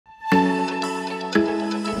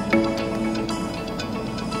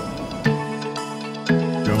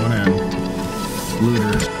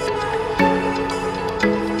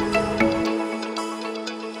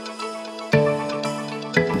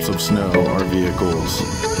vehicles.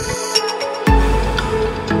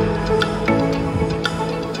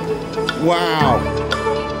 Wow.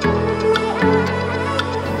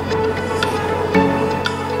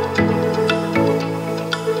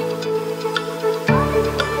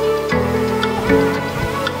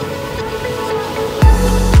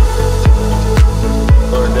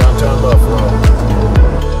 Downtown Buffalo.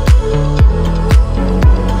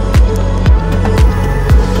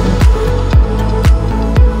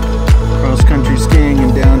 Cross-country skiing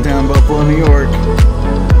in downtown Buffalo, New York.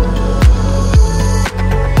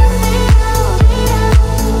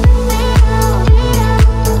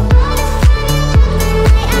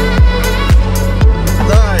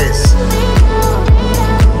 Nice.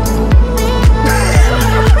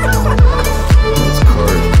 This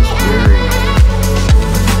car is scary.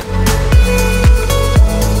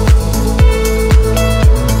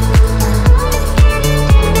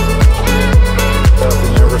 If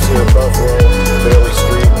you ever see a Buffalo, Bailey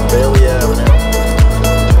Street, Bailey Avenue,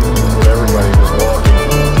 everybody just walking.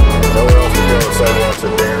 Nowhere else to go. Sidewalks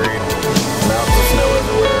are buried. Mountains of snow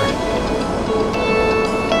everywhere.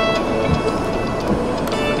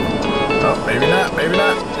 Oh, maybe not. Maybe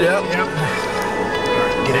not. Yep.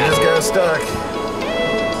 He just got stuck.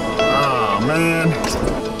 Oh, man.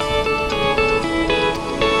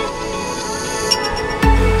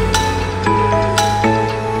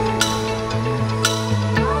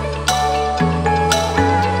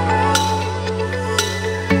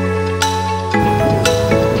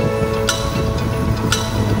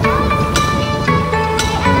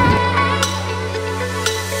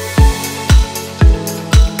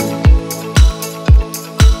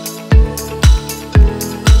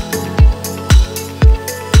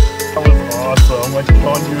 That was awesome. Like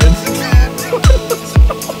monuments.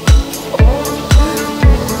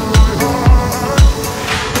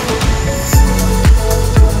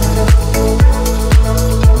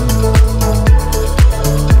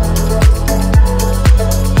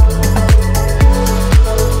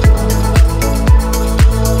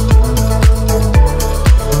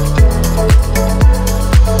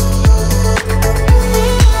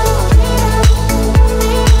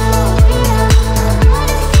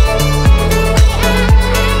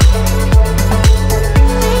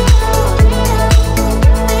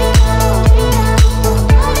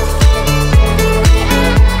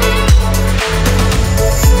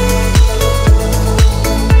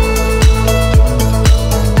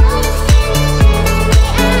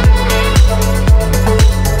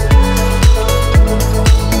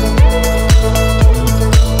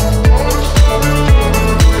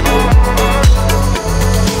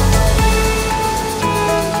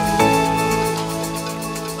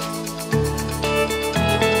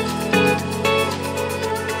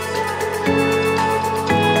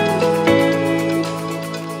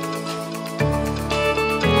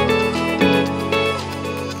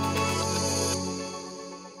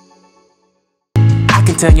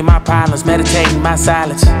 Tell you my problems, meditating my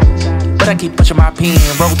silence. But I keep pushing my pen,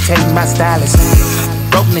 rotating my stylus.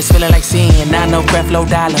 Brokenness feeling like sin, now no breath, low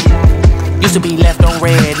dollar. Used to be left on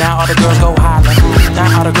red, now all the girls go holler.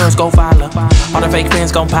 Now all the girls go follow, all the fake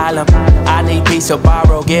friends gon' pile up. I need peace to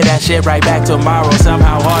borrow, get that shit right back tomorrow.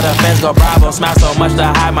 Somehow all the fans go bravo, smile so much to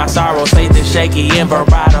hide my sorrows. Faith is shaky in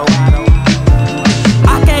vibrato.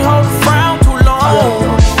 I can't hold a frown too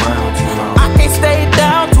long. I can't stay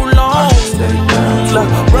down too long. Look,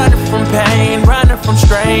 running from pain, running from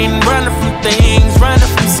strain, running from things, running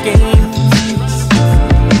from schemes.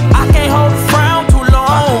 I can't hold a frown too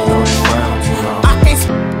long. I can't.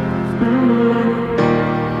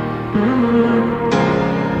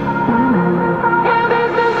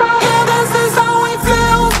 Yeah, this is how we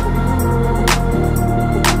feel.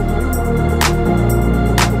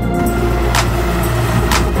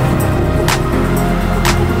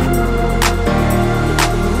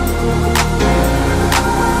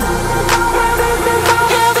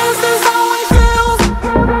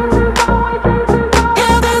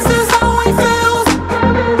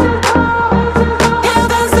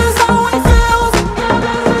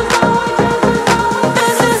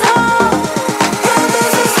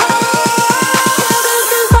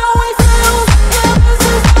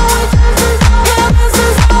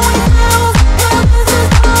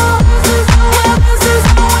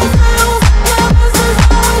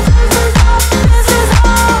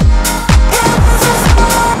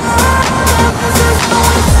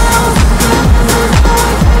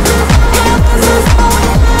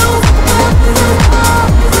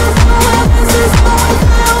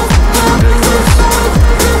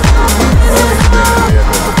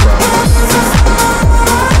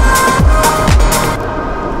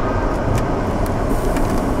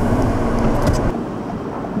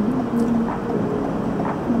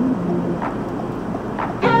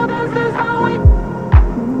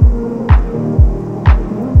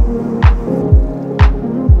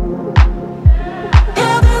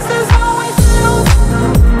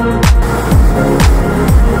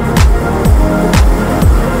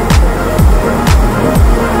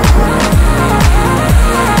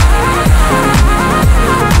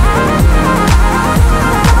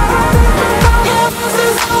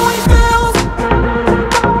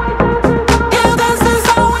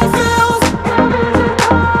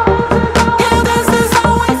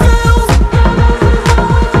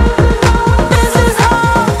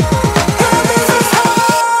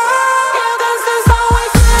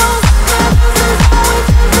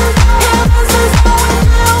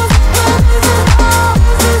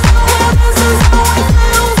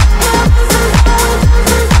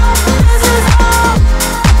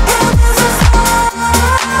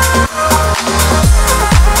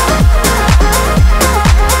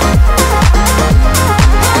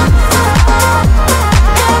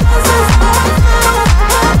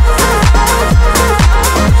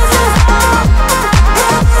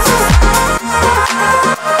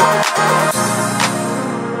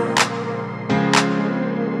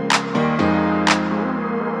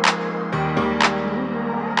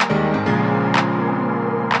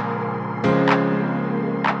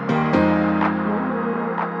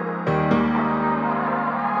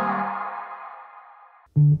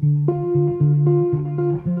 you.